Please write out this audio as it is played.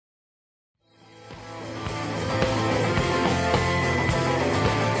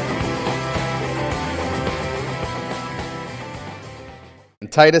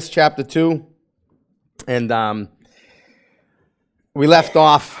Titus chapter 2. And we left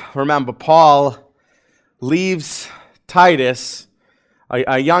off, remember, Paul leaves Titus,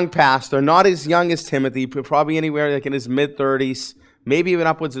 a young pastor, not as young as Timothy, probably anywhere like in his mid-30s, maybe even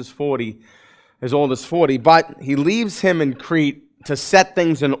upwards as 40, as old as 40, but he leaves him in Crete to set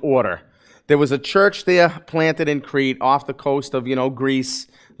things in order. There was a church there planted in Crete off the coast of, Greece,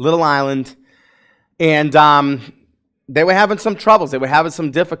 little island, and they were having some troubles. They were having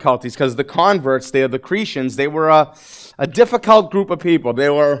some difficulties because the converts there, the Cretans, they were a difficult group of people. They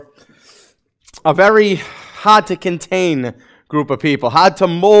were a very hard to contain group of people, hard to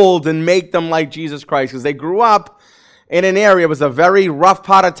mold and make them like Jesus Christ, because they grew up in an area, it was a very rough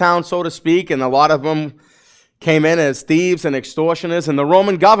part of town, so to speak, and a lot of them came in as thieves and extortioners, and the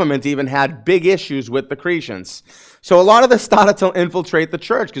Roman government even had big issues with the Cretans. So a lot of this started to infiltrate the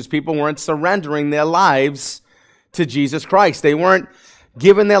church because people weren't surrendering their lives to Jesus Christ. They weren't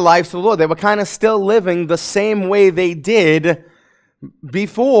giving their lives to the Lord. They were kind of still living the same way they did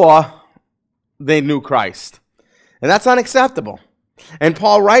before they knew Christ. And that's unacceptable. And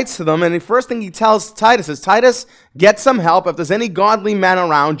Paul writes to them, and the first thing he tells Titus is, Titus, get some help. If there's any godly men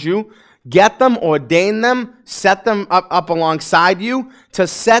around you, get them, ordain them, set them up alongside you to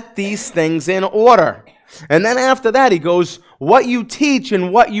set these things in order. And then after that, he goes, what you teach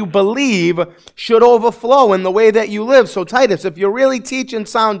and what you believe should overflow in the way that you live. So Titus, if you're really teaching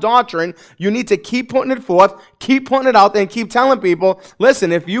sound doctrine, you need to keep putting it forth, keep putting it out there, and keep telling people,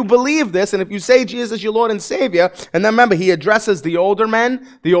 listen, if you believe this, and if you say Jesus is your Lord and Savior, and then remember, he addresses the older men,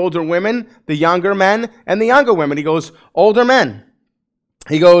 the older women, the younger men, and the younger women. He goes, older men.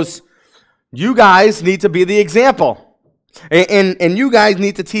 He goes, you guys need to be the example. And you guys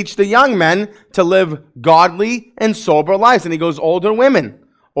need to teach the young men to live godly and sober lives. And he goes, older women,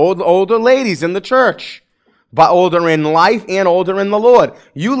 older ladies in the church, but older in life and older in the Lord.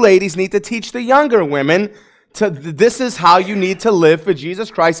 You ladies need to teach the younger women this is how you need to live for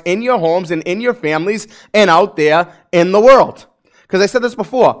Jesus Christ in your homes and in your families and out there in the world. Because I said this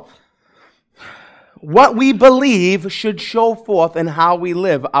before. What we believe should show forth in how we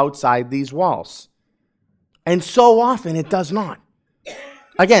live outside these walls. And so often it does not.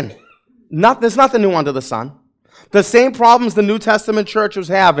 Again, there's nothing new under the sun. The same problems the New Testament church was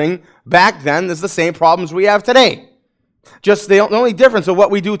having back then is the same problems we have today. Just the only difference of what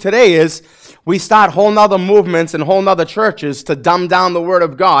we do today is we start whole nother movements and whole nother churches to dumb down the Word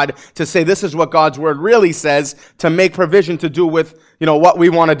of God to say this is what God's Word really says to make provision to do with, what we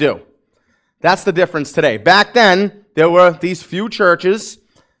want to do. That's the difference today. Back then, there were these few churches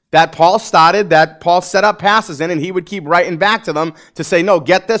that Paul started, that Paul set up pastors in, and he would keep writing back to them to say, no,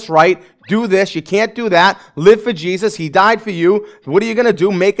 get this right, do this, you can't do that, live for Jesus, he died for you, what are you going to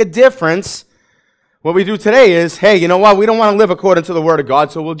do? Make a difference. What we do today is, hey, you know what, we don't want to live according to the Word of God,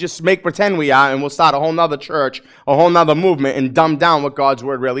 so we'll just pretend we are, and we'll start a whole nother church, a whole nother movement, and dumb down what God's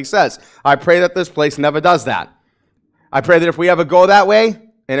Word really says. I pray that this place never does that. I pray that if we ever go that way,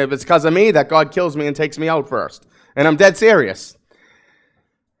 and if it's because of me, that God kills me and takes me out first. And I'm dead serious.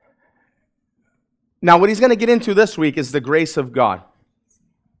 Now, what he's going to get into this week is the grace of God.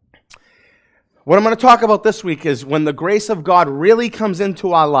 What I'm going to talk about this week is when the grace of God really comes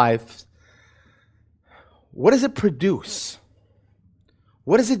into our lives, what does it produce?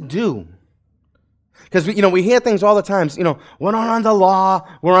 What does it do? Because, we hear things all the time. We're not under law,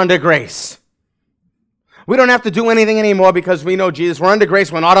 we're under grace. We don't have to do anything anymore because we know Jesus. We're under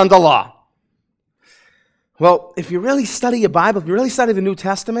grace, we're not under law. Well, if you really study your Bible, if you really study the New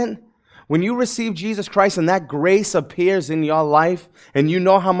Testament, when you receive Jesus Christ and that grace appears in your life and you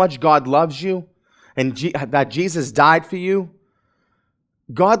know how much God loves you and that Jesus died for you,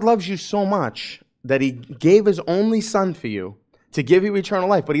 God loves you so much that he gave his only son for you to give you eternal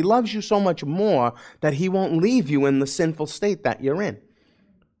life. But he loves you so much more that he won't leave you in the sinful state that you're in.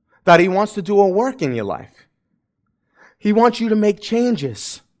 That he wants to do a work in your life. He wants you to make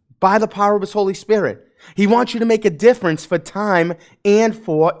changes by the power of his Holy Spirit. He wants you to make a difference for time and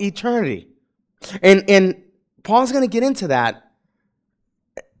for eternity. And Paul's going to get into that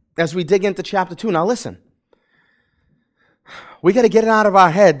as we dig into chapter 2. Now listen, we got to get it out of our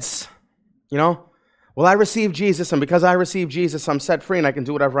heads, well, I received Jesus, and because I received Jesus, I'm set free and I can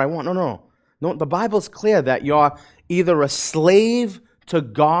do whatever I want. No, the Bible's clear that you're either a slave to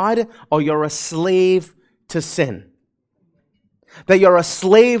God or you're a slave to sin. That you're a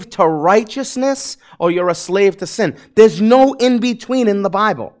slave to righteousness or you're a slave to sin. There's no in-between in the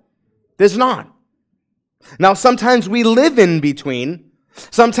Bible. There's not. Now, sometimes we live in between.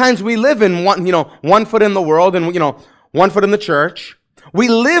 Sometimes we live in one foot in the world and, one foot in the church. We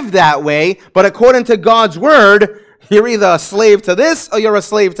live that way, but according to God's Word, You're either a slave to this or you're a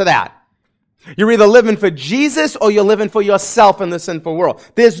slave to that. You're either living for Jesus or you're living for yourself in the sinful world.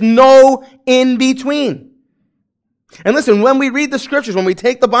 There's no in between. And listen, when we read the scriptures, when we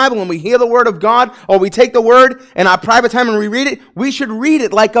take the Bible, when we hear the word of God, or we take the word in our private time and we read it, we should read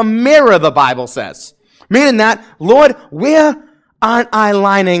it like a mirror, the Bible says. Meaning that, Lord, where aren't I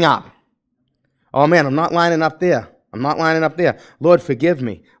lining up? Oh man, I'm not lining up there. I'm not lining up there. Lord, forgive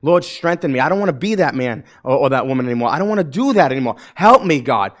me. Lord, strengthen me. I don't want to be that man or that woman anymore. I don't want to do that anymore. Help me,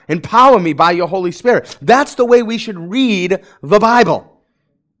 God. Empower me by your Holy Spirit. That's the way we should read the Bible.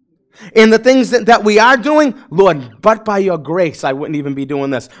 In the things that we are doing, Lord, but by your grace, I wouldn't even be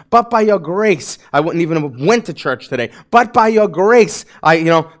doing this. But by your grace, I wouldn't even have went to church today. But by your grace,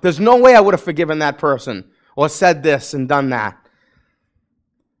 there's no way I would have forgiven that person or said this and done that.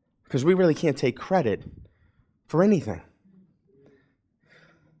 Because we really can't take credit for anything.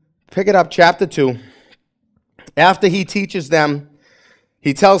 Pick it up, chapter 2. After he teaches them,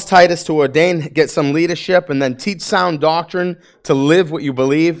 he tells Titus to get some leadership and then teach sound doctrine to live what you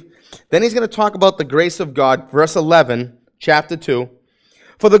believe. Then he's going to talk about the grace of God, verse 11, chapter 2.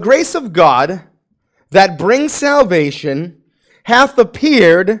 For the grace of God that brings salvation hath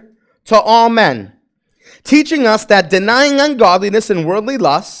appeared to all men, teaching us that denying ungodliness and worldly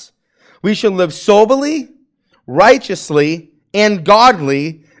lusts, we should live soberly, righteously, and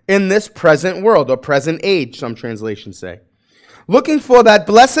godly in this present world, or present age, some translations say. Looking for that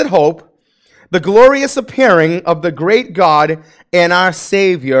blessed hope, the glorious appearing of the great God and our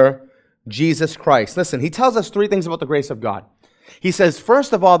Savior, Jesus Christ. Listen, he tells us three things about the grace of God. He says,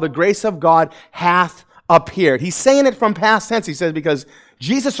 first of all, the grace of God hath appeared. He's saying it from past tense. He says, because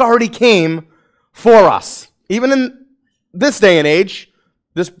Jesus already came for us. Even in this day and age,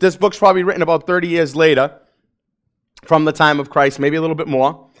 this book's probably written about 30 years later from the time of Christ, maybe a little bit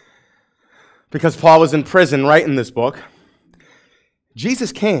more, because Paul was in prison writing this book.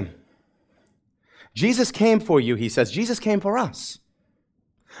 Jesus came. Jesus came for you, he says. Jesus came for us.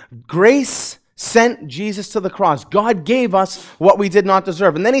 Grace sent Jesus to the cross. God gave us what we did not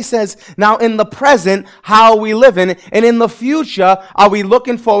deserve. And then he says, now in the present, how are we living? And in the future, are we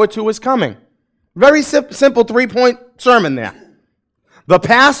looking forward to his coming? Very simple three-point sermon there. The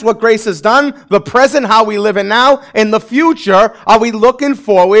past, what grace has done. The present, how we live in now. In the future, are we looking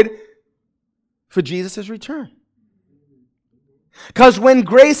forward for Jesus' return? Because when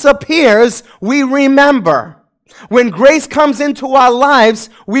grace appears, we remember. When grace comes into our lives,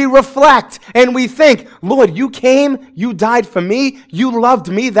 we reflect and we think, Lord, you came, you died for me, you loved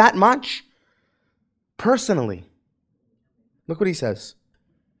me that much. Personally. Look what he says.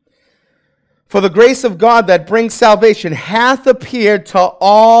 For the grace of God that brings salvation hath appeared to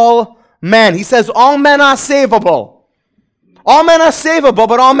all men. He says all men are savable. All men are savable,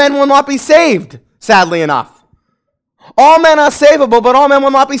 but all men will not be saved, sadly enough. All men are savable, but all men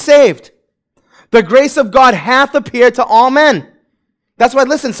will not be saved. The grace of God hath appeared to all men. That's why,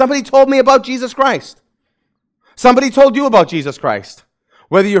 listen, somebody told me about Jesus Christ. Somebody told you about Jesus Christ.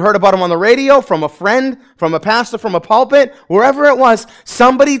 Whether you heard about him on the radio, from a friend, from a pastor, from a pulpit, wherever it was,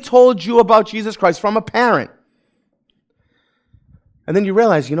 somebody told you about Jesus Christ, from a parent. And then you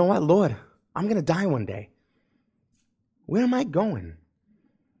realize, you know what, Lord, I'm going to die one day. Where am I going?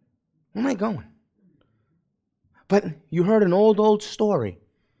 Where am I going? But you heard an old story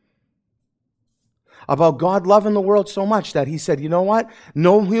about God loving the world so much that he said, you know what?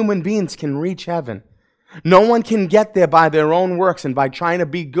 No human beings can reach heaven. No one can get there by their own works and by trying to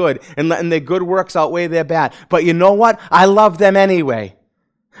be good and letting their good works outweigh their bad. But you know what? I love them anyway.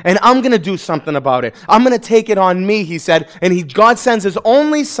 And I'm going to do something about it. I'm going to take it on me, he said. And God sends his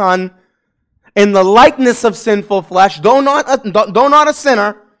only son in the likeness of sinful flesh, though not a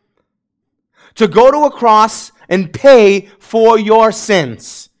sinner, to go to a cross and pay for your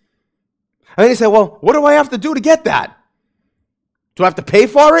sins. And then you say, well, what do I have to do to get that? Do I have to pay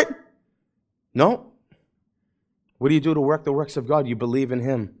for it? No. What do you do to work the works of God? You believe in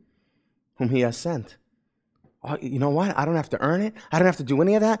him whom he has sent. Oh, you know what? I don't have to earn it. I don't have to do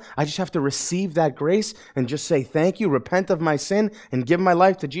any of that. I just have to receive that grace and just say thank you, repent of my sin, and give my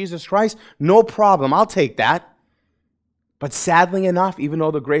life to Jesus Christ. No problem. I'll take that. But sadly enough, even though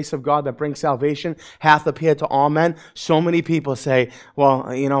the grace of God that brings salvation hath appeared to all men, so many people say,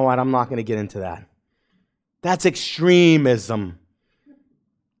 well, you know what? I'm not going to get into that. That's extremism.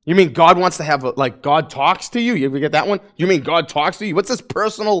 You mean God wants to have, God talks to you? You ever get that one? You mean God talks to you? What's this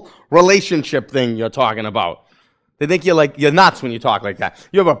personal relationship thing you're talking about? They think you're nuts when you talk like that.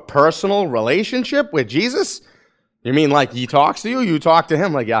 You have a personal relationship with Jesus? You mean he talks to you? You talk to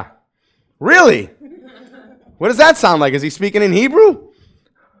him? Yeah. Really? What does that sound like? Is he speaking in Hebrew?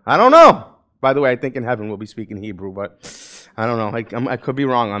 I don't know. By the way, I think in heaven we'll be speaking Hebrew, but I don't know. I could be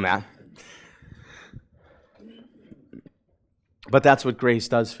wrong on that. But that's what grace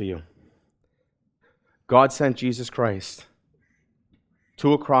does for you. God sent Jesus Christ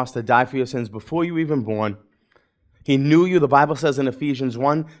to a cross to die for your sins before you were even born. He knew you. The Bible says in Ephesians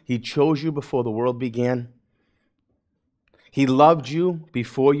 1, He chose you before the world began. He loved you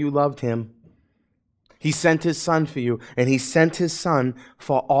before you loved Him. He sent His Son for you, and He sent His Son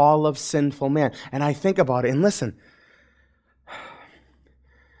for all of sinful man. And I think about it, and listen,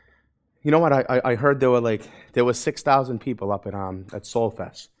 you know what? I heard there were 6,000 people up at Soul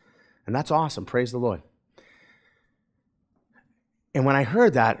Fest, and that's awesome. Praise the Lord. And when I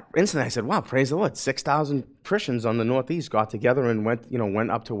heard that, instantly I said, wow, praise the Lord. 6,000 Christians on the Northeast got together and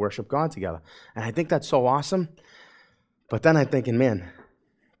went up to worship God together. And I think that's so awesome. But then I'm thinking, man,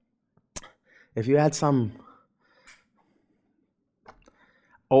 if you had some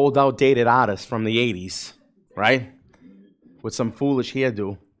old, outdated artist from the 80s, right, with some foolish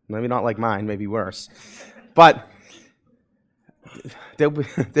hairdo, maybe not like mine, maybe worse, but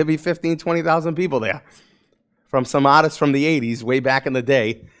there'd be 15,000, 20,000 people there. From some artists from the 80s, way back in the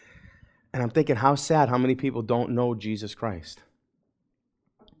day. And I'm thinking, how sad how many people don't know Jesus Christ.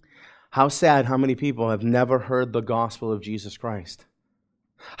 How sad how many people have never heard the gospel of Jesus Christ.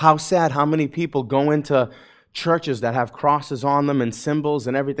 How sad how many people go into churches that have crosses on them and symbols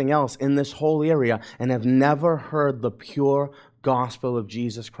and everything else in this whole area and have never heard the pure gospel of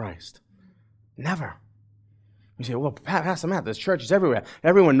Jesus Christ. Never. You say, well, Pastor Matt, there's churches everywhere.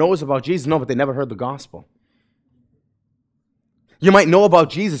 Everyone knows about Jesus. No, but they never heard the gospel. You might know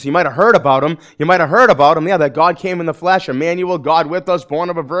about Jesus. You might have heard about Him. You might have heard about Him, that God came in the flesh, Emmanuel, God with us, born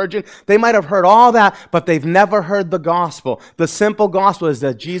of a virgin. They might have heard all that, but they've never heard the gospel. The simple gospel is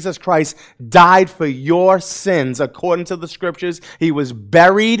that Jesus Christ died for your sins according to the Scriptures. He was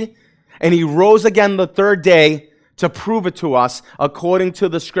buried, and He rose again the third day to prove it to us according to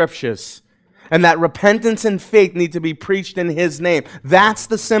the Scriptures. And that repentance and faith need to be preached in His name. That's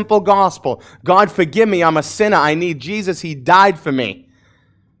the simple gospel. God, forgive me. I'm a sinner. I need Jesus. He died for me.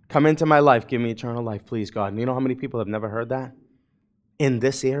 Come into my life. Give me eternal life, please, God. And you know how many people have never heard that? In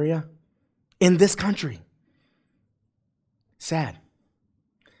this area? In this country? Sad.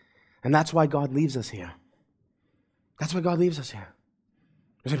 And that's why God leaves us here. That's why God leaves us here.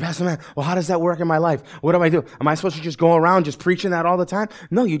 You say, Pastor Man, well, how does that work in my life? What do I do? Am I supposed to just go around just preaching that all the time?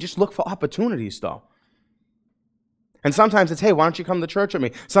 No, you just look for opportunities, though. And sometimes it's, hey, why don't you come to church with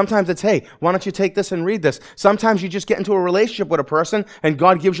me? Sometimes it's, hey, why don't you take this and read this? Sometimes you just get into a relationship with a person and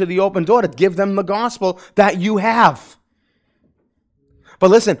God gives you the open door to give them the gospel that you have.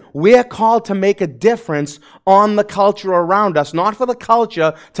 But listen, we're called to make a difference on the culture around us, not for the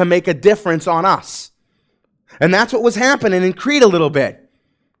culture to make a difference on us. And that's what was happening in Crete a little bit.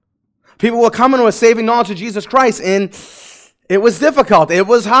 People were coming to a saving knowledge of Jesus Christ, and it was difficult. It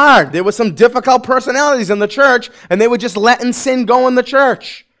was hard. There were some difficult personalities in the church, and they were just letting sin go in the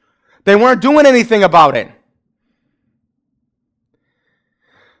church. They weren't doing anything about it.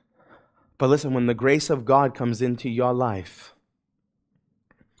 But listen, when the grace of God comes into your life,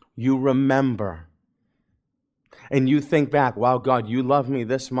 you remember, and you think back, wow, God, you love me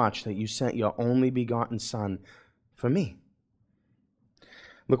this much that you sent your only begotten Son for me.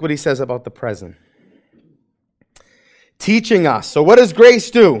 Look what He says about the present. Teaching us. So what does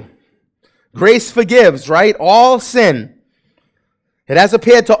grace do? Grace forgives, right? All sin. It has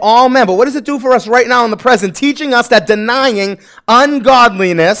appeared to all men. But what does it do for us right now in the present? Teaching us that denying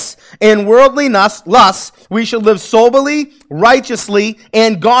ungodliness and worldly lusts, we should live soberly, righteously,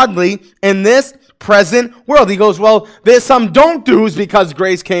 and godly in this present world. He goes, well, there's some don't do's because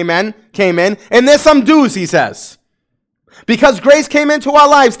grace came in, and there's some do's, he says. Because grace came into our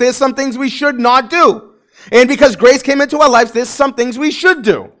lives, there's some things we should not do. And because grace came into our lives, there's some things we should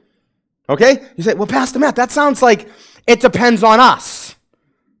do. Okay? You say, well, Pastor Matt, that sounds like it depends on us.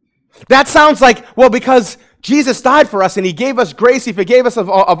 That sounds like, well, because Jesus died for us and He gave us grace, He forgave us of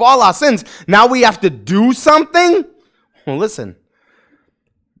all our sins, now we have to do something? Well, listen.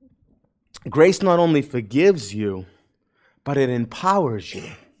 Grace not only forgives you, but it empowers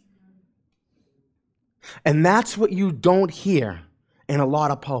you. And that's what you don't hear in a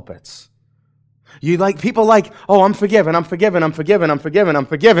lot of pulpits. People like, oh, I'm forgiven.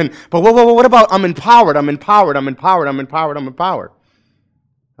 But what about I'm empowered? I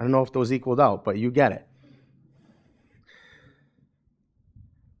don't know if those equaled out, but you get it.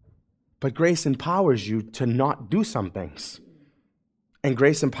 But grace empowers you to not do some things. And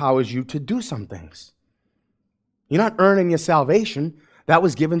grace empowers you to do some things. You're not earning your salvation. That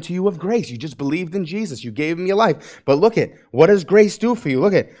was given to you of grace. You just believed in Jesus. You gave Him your life. But look at, what does grace do for you?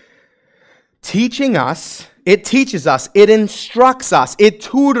 Look at, teaching us, it teaches us, it instructs us, it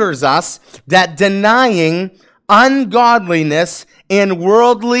tutors us that denying ungodliness and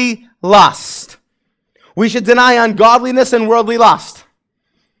worldly lust. We should deny ungodliness and worldly lust.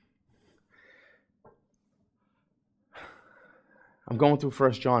 I'm going through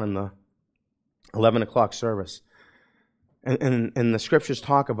 1 John in the 11 o'clock service. And the scriptures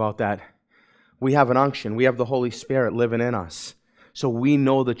talk about that. We have an unction. We have the Holy Spirit living in us. So we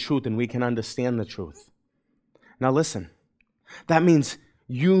know the truth and we can understand the truth. Now listen, that means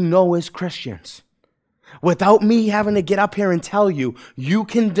you know as Christians, without me having to get up here and tell you, you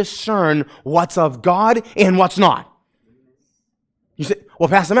can discern what's of God and what's not. You say, well,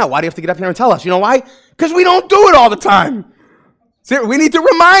 Pastor Matt, why do you have to get up here and tell us? You know why? Because we don't do it all the time. See, we need to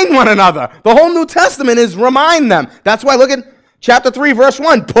remind one another. The whole New Testament is remind them. That's why look at chapter 3, verse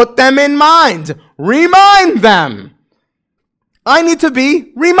 1. Put them in mind. Remind them. I need to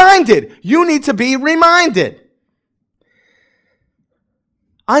be reminded. You need to be reminded.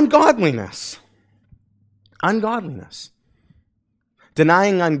 Ungodliness. Ungodliness.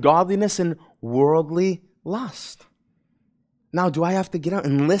 Denying ungodliness and worldly lust. Now, do I have to get out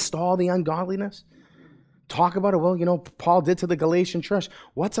and list all the ungodliness? Talk about it? Well, you know, Paul did to the Galatian church.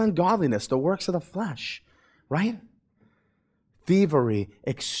 What's ungodliness? The works of the flesh, right? Thievery,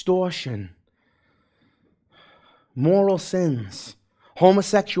 extortion, moral sins,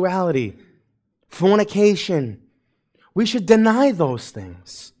 homosexuality, fornication. We should deny those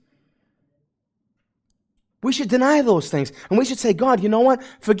things. We should deny those things. And we should say, God, you know what?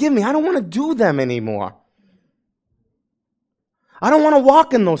 Forgive me. I don't want to do them anymore. I don't want to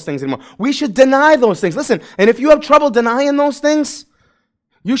walk in those things anymore. We should deny those things. Listen, and if you have trouble denying those things,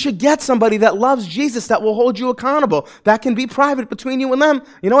 you should get somebody that loves Jesus that will hold you accountable. That can be private between you and them.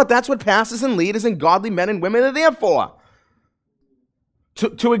 You know what? That's what pastors and leaders and godly men and women are there for.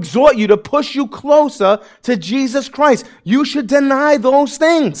 To exhort you, to push you closer to Jesus Christ. You should deny those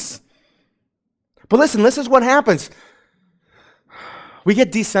things. But listen, this is what happens. We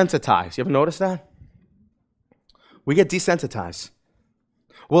get desensitized. You ever notice that? We get desensitized.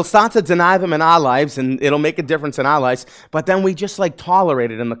 We'll start to deny them in our lives, and it'll make a difference in our lives, but then we just like tolerate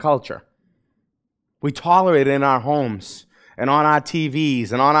it in the culture. We tolerate it in our homes, and on our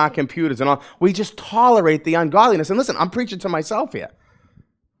TVs, and on our computers, and all. We just tolerate the ungodliness. And listen, I'm preaching to myself here.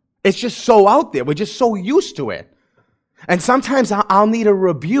 It's just so out there. We're just so used to it. And sometimes I'll need a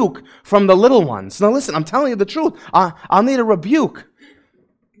rebuke from the little ones. Now listen, I'm telling you the truth. I'll need a rebuke.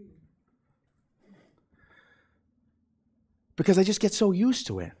 Because I just get so used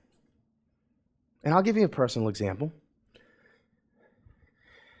to it. And I'll give you a personal example.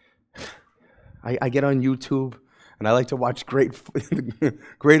 I get on YouTube, and I like to watch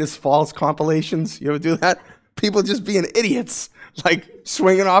greatest falls compilations. You ever do that? People just being idiots, like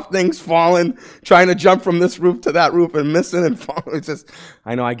swinging off things, falling, trying to jump from this roof to that roof and missing and falling. It's just,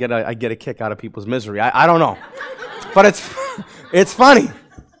 I know I get a kick out of people's misery. I don't know. But it's funny.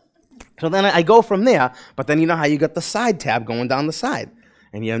 So then I go from there, but then you know how you got the side tab going down the side,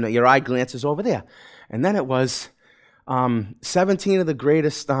 and your eye glances over there. And then it was 17 of the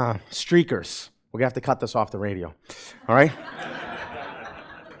greatest streakers. We're going to have to cut this off the radio, all right?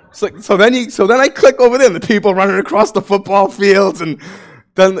 So then I click over there, and the people running across the football fields, and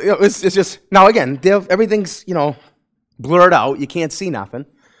then it's just, now again, everything's, blurred out. You can't see nothing.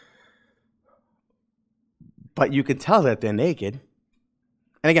 But you can tell that they're naked.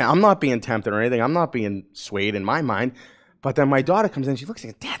 And again, I'm not being tempted or anything. I'm not being swayed in my mind. But then my daughter comes in, she looks at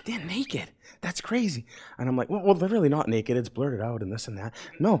me, Dad, they're naked. That's crazy. And I'm like, well, they're really not naked. It's blurred out and this and that.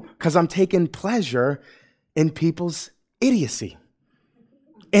 No, because I'm taking pleasure in people's idiocy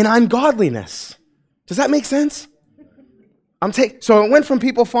and ungodliness. Does that make sense? So it went from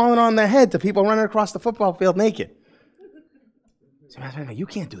people falling on their head to people running across the football field naked. So you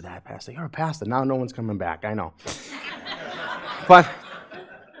can't do that, Pastor. You're a pastor. Now no one's coming back. I know. But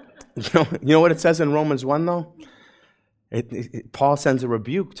you know what it says in Romans 1, though? Paul sends a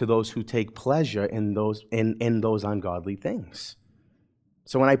rebuke to those who take pleasure in those ungodly things.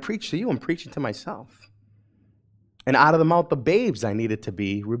 So when I preach to you, I'm preaching to myself. And out of the mouth of babes, I needed to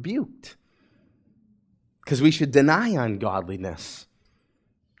be rebuked. Because we should deny ungodliness.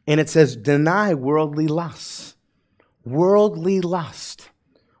 And it says, deny worldly lusts. Worldly lust.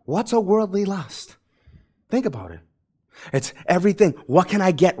 What's a worldly lust? Think about it. It's everything. What can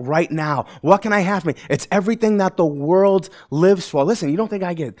I get right now? What can I have me? It's everything that the world lives for. Listen, you don't think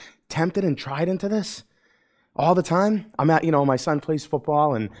I get tempted and tried into this all the time? I'm at, my son plays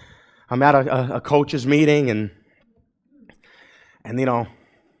football, and I'm at a coach's meeting, and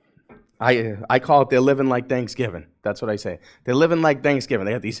I call it they're living like Thanksgiving. That's what I say. They're living like Thanksgiving.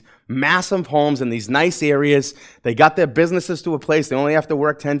 They have these massive homes in these nice areas. They got their businesses to a place. They only have to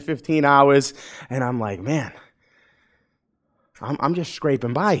work 10, 15 hours. And I'm like, man, I'm just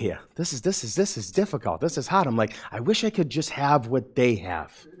scraping by here. This is difficult. This is hard. I'm like, I wish I could just have what they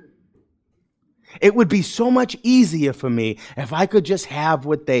have. It would be so much easier for me if I could just have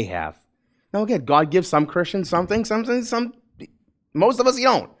what they have. Now again, God gives some Christians something, most of us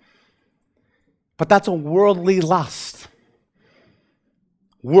don't. But that's a worldly lust.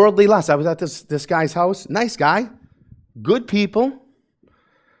 Worldly lust. I was at this guy's house. Nice guy. Good people.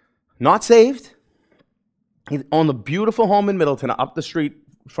 Not saved. He owned a beautiful home in Middleton, up the street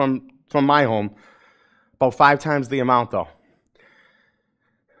from my home. About 5 times the amount, though.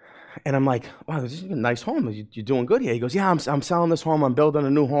 And I'm like, wow, this is a nice home. You're doing good here. He goes, yeah, I'm selling this home. I'm building a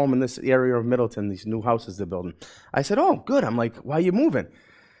new home in this area of Middleton, these new houses they're building. I said, oh, good. I'm like, why are you moving?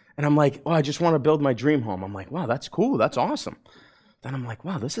 And I'm like, oh, I just want to build my dream home. I'm like, wow, that's cool. That's awesome. Then I'm like,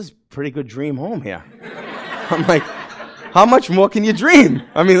 wow, this is a pretty good dream home here. I'm like, how much more can you dream?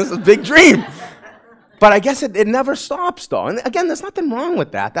 I mean, this is a big dream. But I guess it never stops, though. And again, there's nothing wrong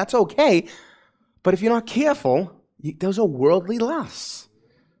with that. That's okay. But if you're not careful, those are worldly lusts.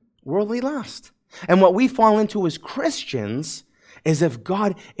 Worldly lust. And what we fall into as Christians is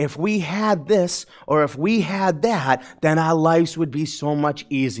if we had this or if we had that, then our lives would be so much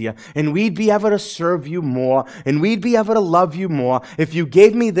easier. And we'd be able to serve you more. And we'd be able to love you more. If you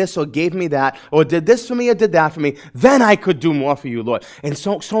gave me this or gave me that or did this for me or did that for me, then I could do more for you, Lord. And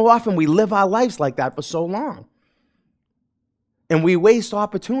so often we live our lives like that for so long. And we waste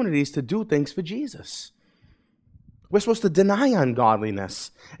opportunities to do things for Jesus. We're supposed to deny ungodliness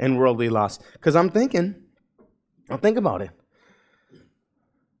and worldly lust. Because I'm thinking about it.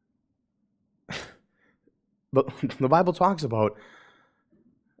 The Bible talks about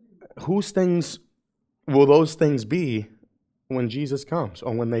whose things will those things be when Jesus comes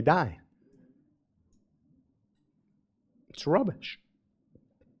or when they die. It's rubbish.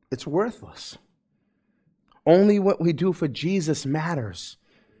 It's worthless. Only what we do for Jesus matters.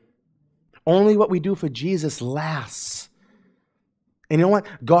 Only what we do for Jesus lasts. And you know what?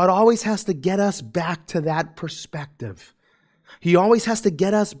 God always has to get us back to that perspective. He always has to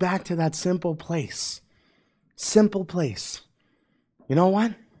get us back to that simple place. Simple place. You know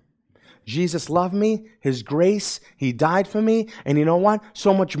what? Jesus loved me, His grace, He died for me, and you know what?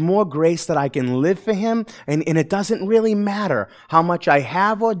 So much more grace that I can live for Him, and it doesn't really matter how much I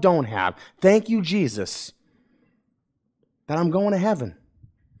have or don't have. Thank you, Jesus, that I'm going to heaven.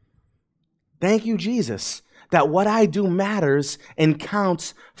 Thank you, Jesus, that what I do matters and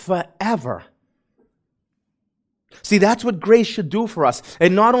counts forever. See, that's what grace should do for us.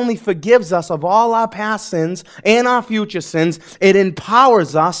 It not only forgives us of all our past sins and our future sins, it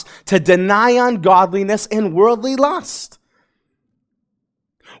empowers us to deny ungodliness and worldly lust.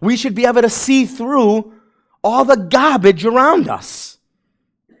 We should be able to see through all the garbage around us.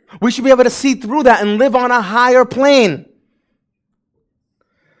 We should be able to see through that and live on a higher plane.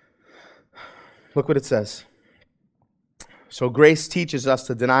 Look what it says. So grace teaches us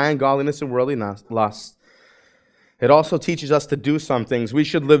to deny ungodliness and worldly lust. It also teaches us to do some things. We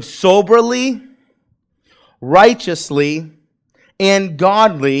should live soberly, righteously, and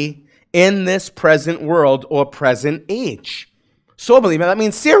godly in this present world or present age. Soberly, that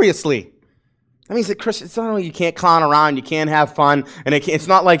means seriously. That means that Christian, it's not like you can't clown around, you can't have fun, and it's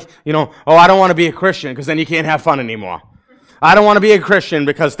not like, oh, I don't want to be a Christian because then you can't have fun anymore. I don't want to be a Christian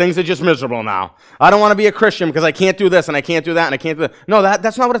because things are just miserable now. I don't want to be a Christian because I can't do this and I can't do that and I can't do that. No,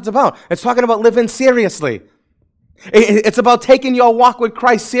 that's not what it's about. It's talking about living seriously. It's about taking your walk with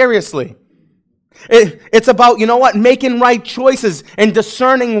Christ seriously. It's about, making right choices and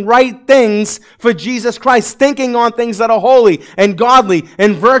discerning right things for Jesus Christ, thinking on things that are holy and godly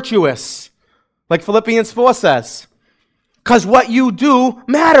and virtuous, like Philippians 4 says. Because what you do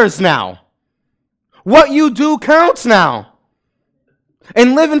matters now. What you do counts now.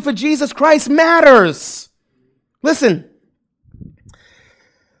 And living for Jesus Christ matters. Listen.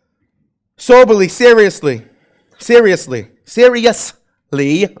 Soberly, seriously,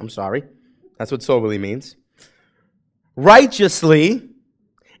 I'm sorry. That's what soberly means. Righteously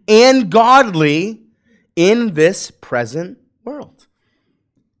and godly in this present world.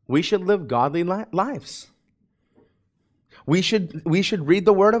 We should live godly lives. We should read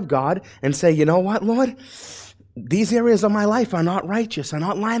the Word of God and say, you know what, Lord? These areas of my life are not righteous, are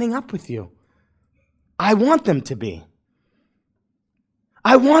not lining up with you. I want them to be.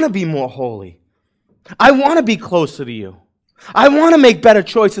 I want to be more holy. I want to be closer to you. I want to make better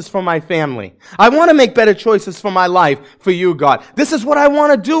choices for my family. I want to make better choices for my life, for you, God. This is what I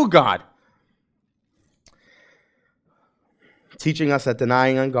want to do, God. teaching us that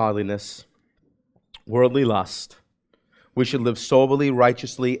denying ungodliness, worldly lust, we should live soberly,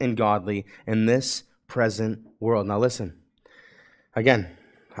 righteously, and godly in this present world. Now listen, again,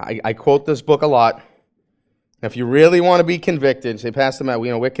 I quote this book a lot. If you really want to be convicted, say, Pastor Matt,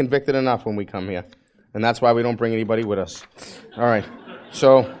 we're convicted enough when we come here. And that's why we don't bring anybody with us. All right.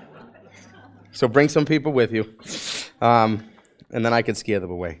 So bring some people with you. And then I can scare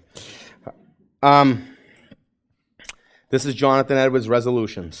them away. This is Jonathan Edwards'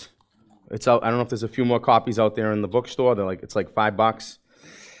 Resolutions. It's out. I don't know if there's a few more copies out there in the bookstore. It's like $5.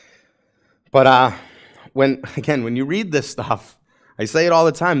 But when you read this stuff, I say it all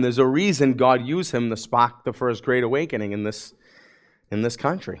the time, there's a reason God used him to spark the first great awakening in this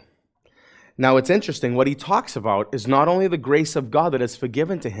country. Now it's interesting, what he talks about is not only the grace of God that has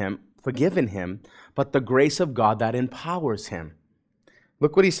forgiven him, but the grace of God that empowers him.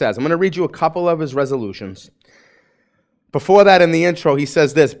 Look what he says. I'm going to read you a couple of his resolutions. Before that, in the intro, he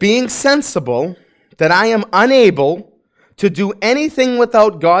says this: being sensible that I am unable to do anything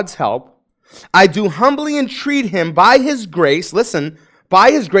without God's help, I do humbly entreat him by his grace, listen,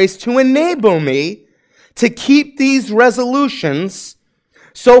 by his grace to enable me to keep these resolutions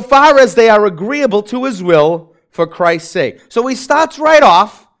so far as they are agreeable to his will for Christ's sake. So he starts right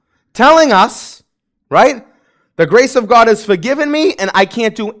off telling us, right, the grace of God has forgiven me and I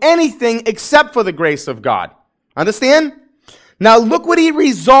can't do anything except for the grace of God. Understand? Now look what he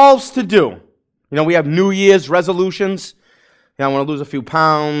resolves to do. We have New Year's resolutions. I want to lose a few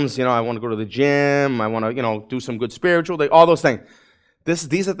pounds. I want to go to the gym. I want to, do some good spiritual, all those things.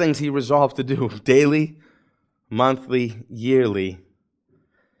 These are things he resolved to do daily, monthly, yearly.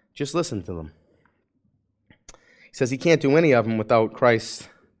 Just listen to them. He says he can't do any of them without Christ's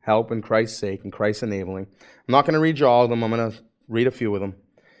help and Christ's sake and Christ's enabling. I'm not going to read you all of them. I'm going to read a few of them.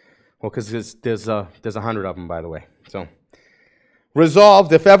 Well, because there's 100 of them, by the way. So,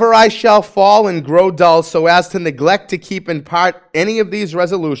 resolved, if ever I shall fall and grow dull so as to neglect to keep in part any of these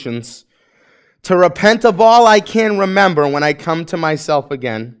resolutions, to repent of all I can remember when I come to myself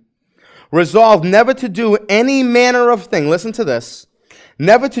again. Resolved never to do any manner of thing, listen to this,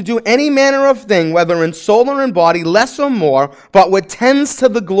 never to do any manner of thing, whether in soul or in body, less or more, but what tends to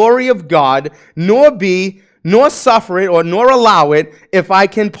the glory of God, nor suffer it, or nor allow it, if I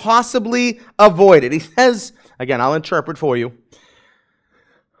can possibly avoid it. He says, again, I'll interpret for you.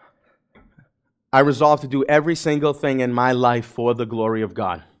 I resolve to do every single thing in my life for the glory of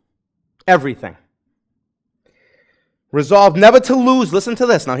God. Everything. Resolve never to lose, listen to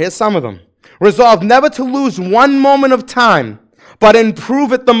this, now here's some of them. Resolve never to lose one moment of time, but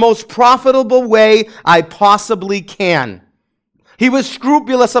improve it the most profitable way I possibly can. He was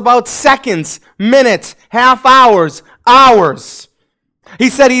scrupulous about seconds, minutes, half hours, hours. He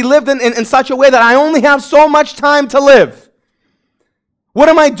said he lived in such a way that I only have so much time to live. What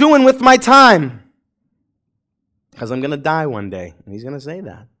am I doing with my time? Because I'm going to die one day. And he's going to say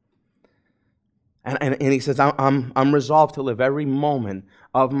that. And he says, I'm resolved to live every moment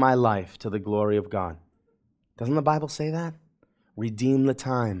of my life to the glory of God. Doesn't the Bible say that? Redeem the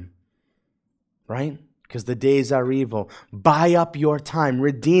time. Right? Because the days are evil. Buy up your time.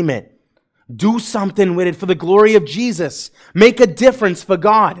 Redeem it. Do something with it for the glory of Jesus. Make a difference for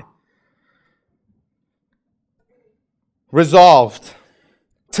God. Resolved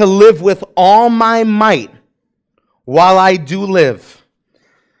to live with all my might while I do live.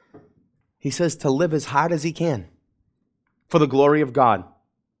 He says to live as hard as he can for the glory of God.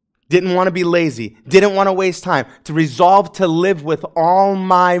 Didn't want to be lazy. Didn't want to waste time. To resolve to live with all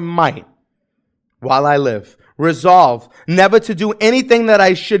my might while I live. Resolve never to do anything that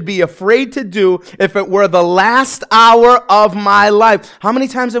I should be afraid to do if it were the last hour of my life. How many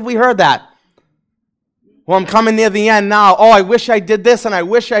times have we heard that? Well, I'm coming near the end now. Oh, I wish I did this, and I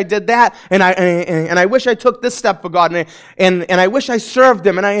wish I did that, and I wish I took this step for God, and I wish I served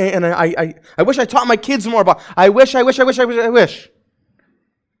Him, and I wish I taught my kids more about. I wish.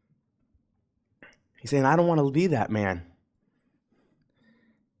 He's saying, I don't want to be that man.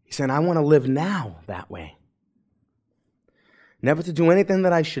 He's saying, I want to live now that way. Never to do anything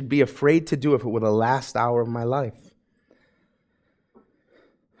that I should be afraid to do if it were the last hour of my life.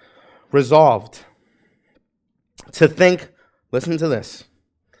 Resolved to think, listen to this,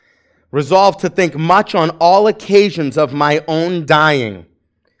 resolved to think much on all occasions of my own dying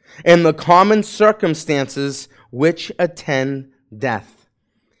and the common circumstances which attend death.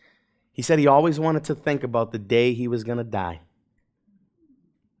 He said he always wanted to think about the day he was going to die.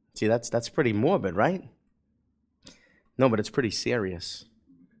 See, that's pretty morbid, right? No, but it's pretty serious.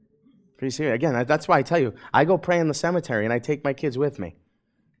 Pretty serious. Again, that's why I tell you, I go pray in the cemetery and I take my kids with me.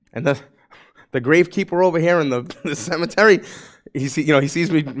 And the gravekeeper over here in the cemetery, he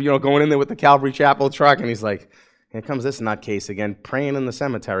sees me, going in there with the Calvary Chapel truck, and he's like, here comes this nutcase again, praying in the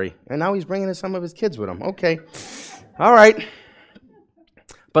cemetery. And now he's bringing in some of his kids with him. Okay. All right.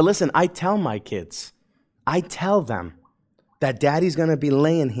 But listen, I tell my kids, I tell them that Daddy's going to be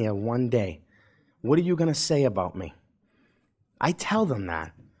laying here one day. What are you going to say about me? I tell them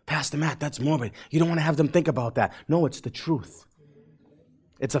that. Pastor Matt, that's morbid. You don't want to have them think about that. No, it's the truth.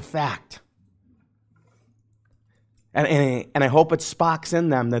 It's a fact. And I hope it sparks in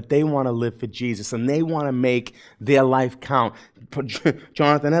them that they want to live for Jesus and they want to make their life count.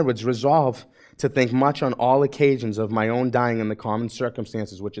 Jonathan Edwards, resolve to think much on all occasions of my own dying in the common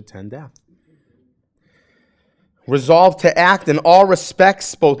circumstances which attend death. Resolve to act in all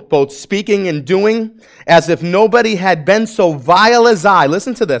respects, both speaking and doing, as if nobody had been so vile as I.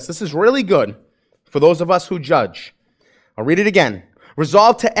 Listen to this. This is really good for those of us who judge. I'll read it again.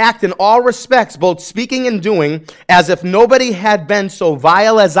 Resolve to act in all respects, both speaking and doing, as if nobody had been so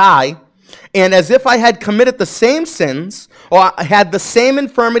vile as I, and as if I had committed the same sins, or had the same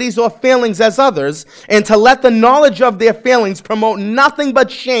infirmities or failings as others, and to let the knowledge of their failings promote nothing but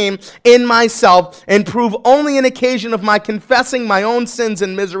shame in myself, and prove only an occasion of my confessing my own sins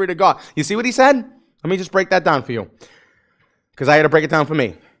and misery to God. You see what he said? Let me just break that down for you, because I had to break it down for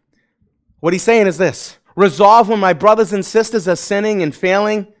me. What he's saying is this. Resolve when my brothers and sisters are sinning and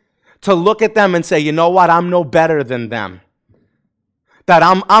failing to look at them and say, you know what, I'm no better than them. That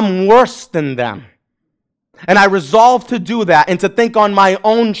I'm worse than them. And I resolve to do that and to think on my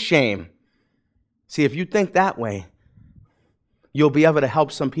own shame. See, if you think that way, you'll be able to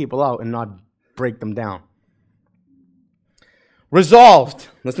help some people out and not break them down. Resolved,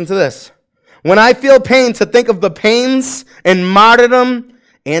 listen to this. When I feel pain, to think of the pains and martyrdom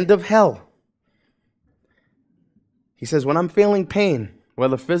and of hell. He says, when I'm feeling pain,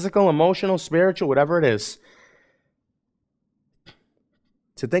 whether physical, emotional, spiritual, whatever it is,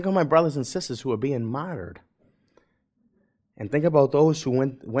 to think of my brothers and sisters who are being martyred. And think about those who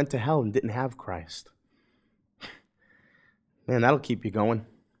went to hell and didn't have Christ. Man, that'll keep you going.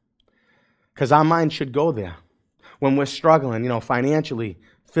 Because our mind should go there. When we're struggling, financially,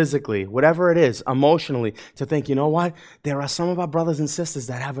 physically, whatever it is, emotionally, to think, you know what? There are some of our brothers and sisters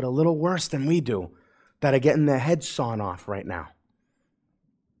that have it a little worse than we do, that are getting their heads sawn off right now.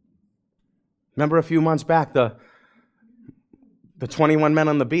 Remember a few months back, the 21 men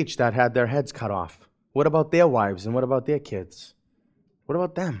on the beach that had their heads cut off. What about their wives and what about their kids? What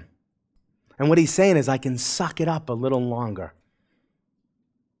about them? And what he's saying is, I can suck it up a little longer.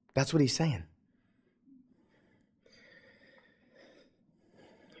 That's what he's saying.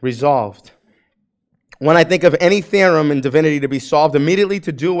 Resolved. When I think of any theorem in divinity to be solved, immediately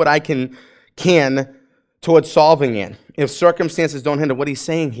to do what I can towards solving it. If circumstances don't hinder, what he's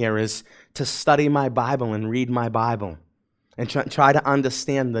saying here is to study my Bible and read my Bible and try to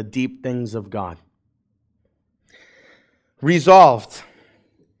understand the deep things of God. Resolved.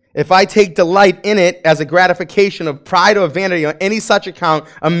 If I take delight in it as a gratification of pride or vanity or any such account,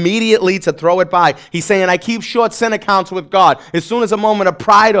 immediately to throw it by. He's saying I keep short sin accounts with God. As soon as a moment of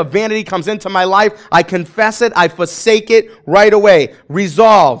pride or vanity comes into my life, I confess it, I forsake it right away.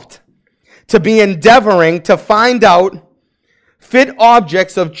 Resolved. To be endeavoring to find out fit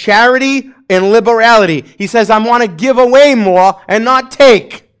objects of charity and liberality. He says, I want to give away more and not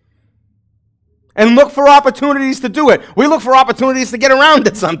take. And look for opportunities to do it. We look for opportunities to get around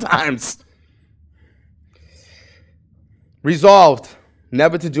it sometimes. Resolved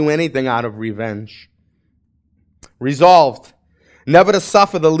never to do anything out of revenge. Resolved never to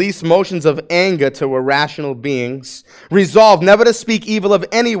suffer the least motions of anger to irrational beings. Resolved never to speak evil of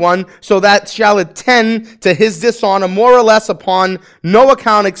anyone, so that shall it tend to his dishonor more or less upon no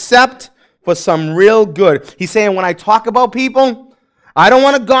account except for some real good. He's saying when I talk about people, I don't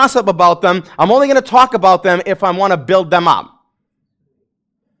want to gossip about them. I'm only going to talk about them if I want to build them up.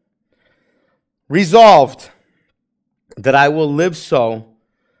 Resolved that I will live so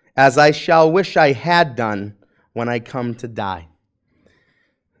as I shall wish I had done when I come to die.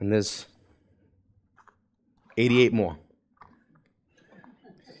 And there's 88 more.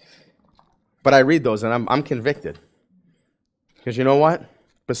 But I read those and I'm convicted. Because you know what?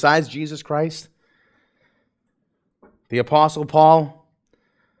 Besides Jesus Christ, the Apostle Paul,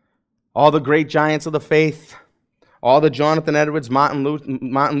 all the great giants of the faith, all the Jonathan Edwards, Martin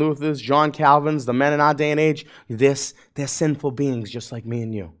Luther's, John Calvin's, the men in our day and age, they're sinful beings just like me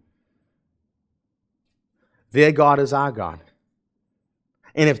and you. Their God is our God.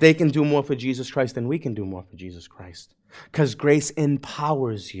 And if they can do more for Jesus Christ, then we can do more for Jesus Christ. Because grace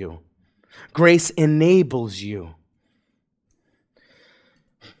empowers you. Grace enables you.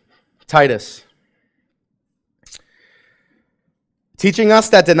 Titus. Teaching us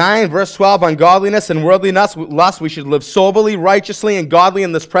that denying, verse 12, ungodliness and worldly lust, we should live soberly, righteously, and godly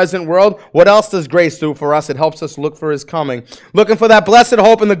in this present world. What else does grace do for us? It helps us look for his coming. Looking for that blessed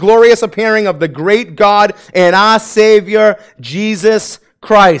hope and the glorious appearing of the great God and our Savior, Jesus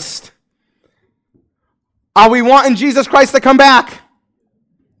Christ. Are we wanting Jesus Christ to come back?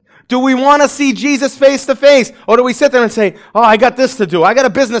 Do we want to see Jesus face to face? Or do we sit there and say, oh, I got this to do. I got a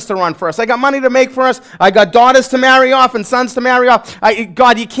business to run for us. I got money to make for us. I got daughters to marry off and sons to marry off.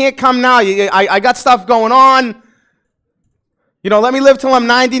 God, you can't come now. I got stuff going on. Let me live till I'm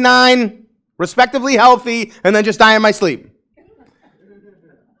 99, respectively healthy, and then just die in my sleep.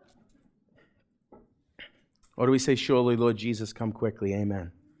 Or do we say, surely, Lord Jesus, come quickly.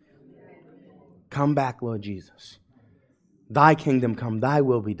 Amen. Come back, Lord Jesus. Thy kingdom come, thy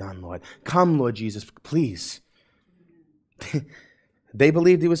will be done, Lord. Come, Lord Jesus, please. They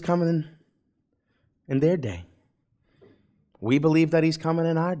believed he was coming in their day. We believe that he's coming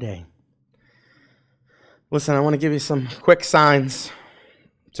in our day. Listen, I want to give you some quick signs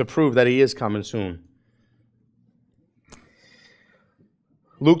to prove that he is coming soon.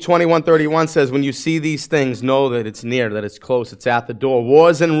 Luke 21:31 says, when you see these things, know that it's near, that it's close, it's at the door.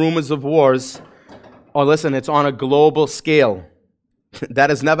 Wars and rumors of wars. Oh, listen, it's on a global scale. That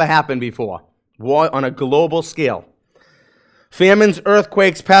has never happened before. War on a global scale. Famines,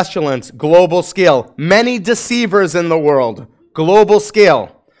 earthquakes, pestilence, global scale. Many deceivers in the world, global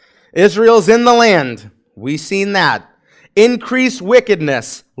scale. Israel's in the land. We've seen that. Increased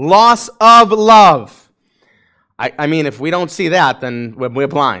wickedness, loss of love. I mean, if we don't see that, then we're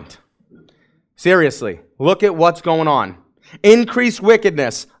blind. Seriously, look at what's going on. Increased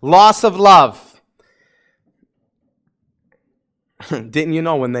wickedness, loss of love. Didn't you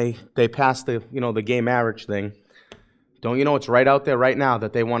know when they passed the gay marriage thing? Don't you know it's right out there right now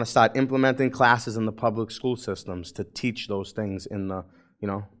that they want to start implementing classes in the public school systems to teach those things in the,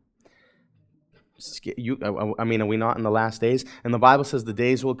 I mean, are we not in the last days? And the Bible says the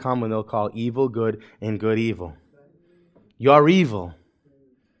days will come when they'll call evil good and good evil. You're evil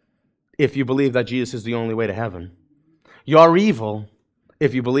if you believe that Jesus is the only way to heaven. You're evil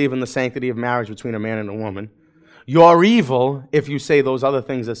if you believe in the sanctity of marriage between a man and a woman. You're evil if you say those other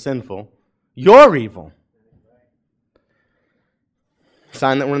things are sinful. You're evil.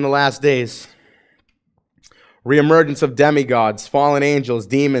 Sign that we're in the last days. Reemergence of demigods, fallen angels,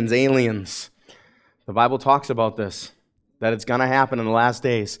 demons, aliens. The Bible talks about this, that it's going to happen in the last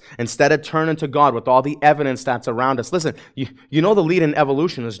days. Instead of turning to God with all the evidence that's around us. Listen, you know the leading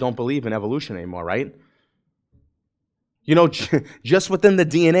evolutionists don't believe in evolution anymore, right? Just within the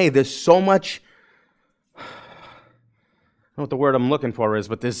DNA, there's so much... I don't know what the word I'm looking for is,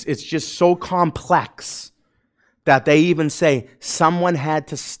 but it's just so complex that they even say someone had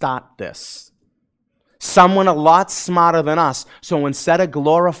to stop this. Someone a lot smarter than us. So instead of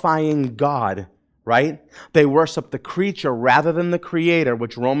glorifying God, right, they worship the creature rather than the creator,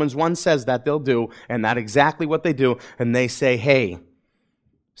 which Romans 1 says that they'll do, and that's exactly what they do. And they say, hey,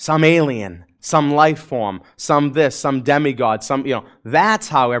 some alien, some life form, some this, some demigod, that's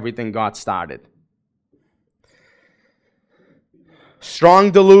how everything got started. Strong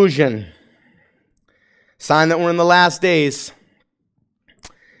delusion. Sign that we're in the last days.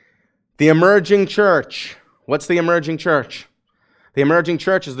 The emerging church. What's the emerging church? The emerging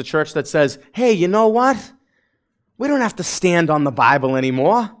church is the church that says, hey, you know what? We don't have to stand on the Bible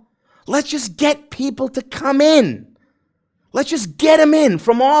anymore. Let's just get people to come in. Let's just get them in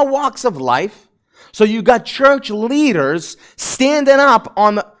from all walks of life. So you got church leaders standing up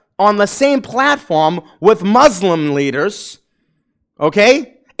on the same platform with Muslim leaders,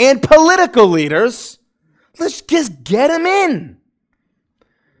 okay, and political leaders. Let's just get them in.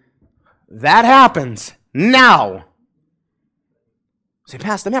 That happens now. Say,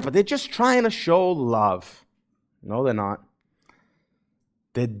 Pastor Matt, but they're just trying to show love. No, they're not.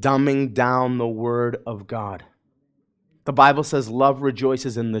 They're dumbing down the Word of God. The Bible says love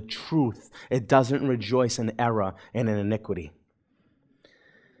rejoices in the truth. It doesn't rejoice in error and in iniquity.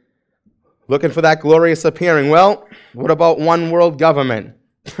 Looking for that glorious appearing. Well, what about one world government?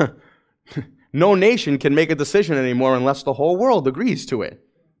 No nation can make a decision anymore unless the whole world agrees to it.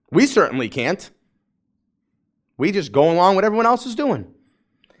 We certainly can't. We just go along with everyone else is doing.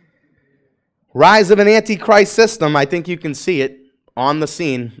 Rise of an antichrist system. I think you can see it on the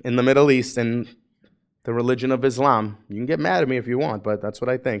scene in the Middle East and the religion of Islam. You can get mad at me if you want, but that's what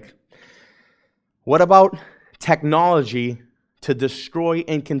I think. What about technology to destroy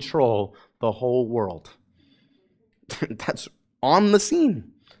and control the whole world? That's on the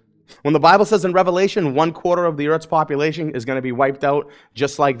scene. When the Bible says in Revelation 1/4 of the earth's population is going to be wiped out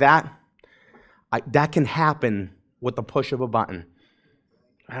just like that, that can happen with the push of a button.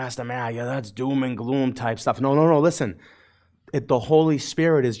 Pastor Matt, yeah, that's doom and gloom type stuff. No, listen. The Holy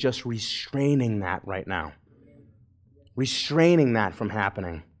Spirit is just restraining that right now. Restraining that from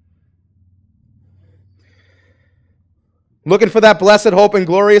happening. Looking for that blessed hope and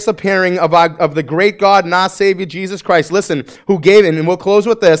glorious appearing of the great God and our Savior Jesus Christ. Listen, who gave, and we'll close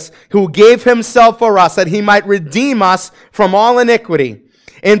with this, who gave himself for us that he might redeem us from all iniquity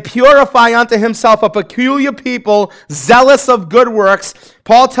and purify unto himself a peculiar people, zealous of good works.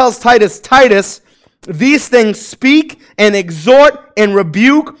 Paul tells Titus, these things speak and exhort and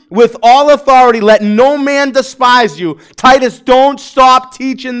rebuke with all authority. Let no man despise you. Titus, don't stop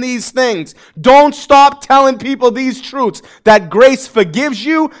teaching these things. Don't stop telling people these truths. That grace forgives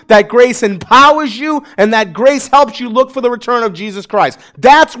you, that grace empowers you, and that grace helps you look for the return of Jesus Christ.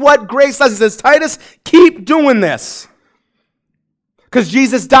 That's what grace does. He says, Titus, keep doing this. Because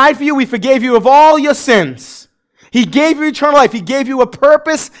Jesus died for you. He forgave you of all your sins. He gave you eternal life. He gave you a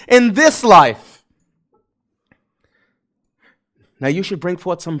purpose in this life. Now you should bring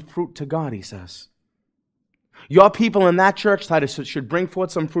forth some fruit to God, he says. Your people in that church, Titus, should bring forth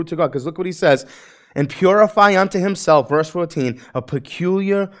some fruit to God. Because look what he says. And purify unto himself, verse 14, a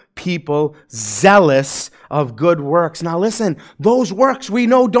peculiar people, zealous of good works. Now listen, those works we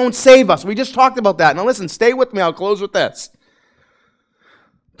know don't save us. We just talked about that. Now listen, stay with me. I'll close with this.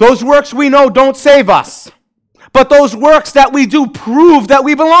 Those works we know don't save us. But those works that we do prove that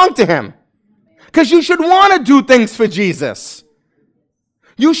we belong to him. Because you should want to do things for Jesus.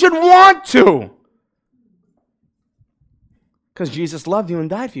 You should want to. Because Jesus loved you and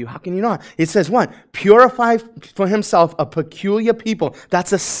died for you. How can you not? It says what? Purify for himself a peculiar people.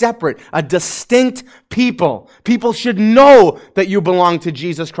 That's a separate, a distinct people. People should know that you belong to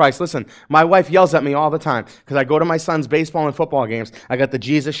Jesus Christ. Listen, my wife yells at me all the time because I go to my son's baseball and football games. I got the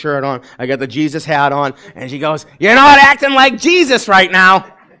Jesus shirt on. I got the Jesus hat on. And she goes, "You're not acting like Jesus right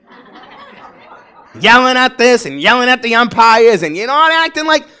now." Yelling at this and yelling at the umpires, and you're not acting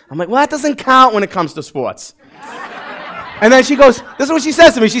like... I'm like, well, that doesn't count when it comes to sports. And then she goes, this is what she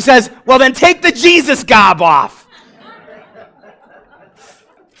says to me. She says, well, then take the Jesus garb off.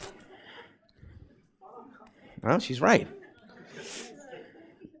 Well, she's right.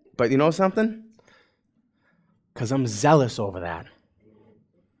 But you know something? Because I'm zealous over that.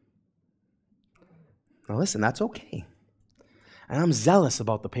 Now listen, that's okay. And I'm zealous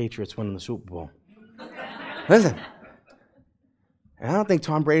about the Patriots winning the Super Bowl. Listen, and I don't think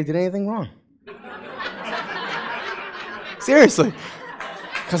Tom Brady did anything wrong. Seriously.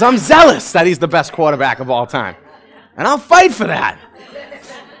 Because I'm zealous that he's the best quarterback of all time. And I'll fight for that.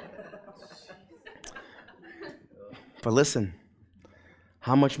 But listen,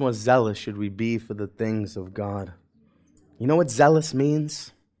 how much more zealous should we be for the things of God? You know what zealous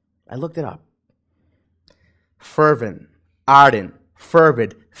means? I looked it up. Fervent, ardent,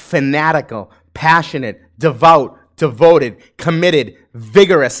 fervid, fanatical, passionate, devout, devoted, committed,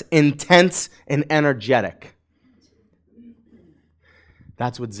 vigorous, intense, and energetic.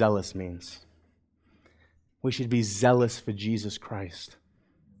 That's what zealous means. We should be zealous for Jesus Christ.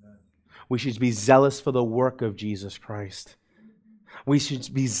 We should be zealous for the work of Jesus Christ. We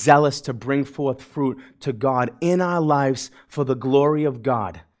should be zealous to bring forth fruit to God in our lives for the glory of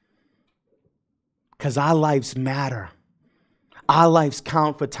God. Because our lives matter. Our lives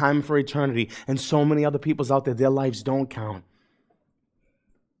count for time, for eternity. And so many other people's out there, their lives don't count.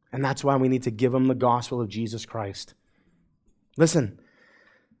 And that's why we need to give them the gospel of Jesus Christ. Listen,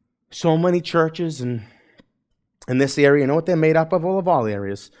 so many churches in this area, you know what they're made up of? All of all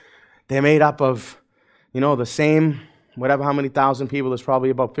areas. They're made up of, the same, whatever, how many thousand people. There's probably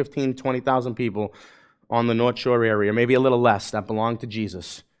about 15, 20,000 people on the North Shore area, maybe a little less, that belong to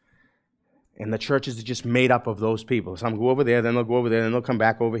Jesus. And the churches are just made up of those people. Some go over there, then they'll go over there, then they'll come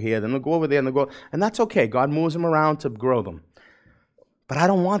back over here, then they'll go over there, and they'll go. And that's okay. God moves them around to grow them. But I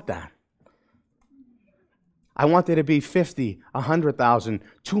don't want that. I want there to be 50, 100,000,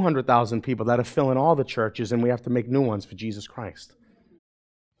 200,000 people that are filling all the churches, and we have to make new ones for Jesus Christ.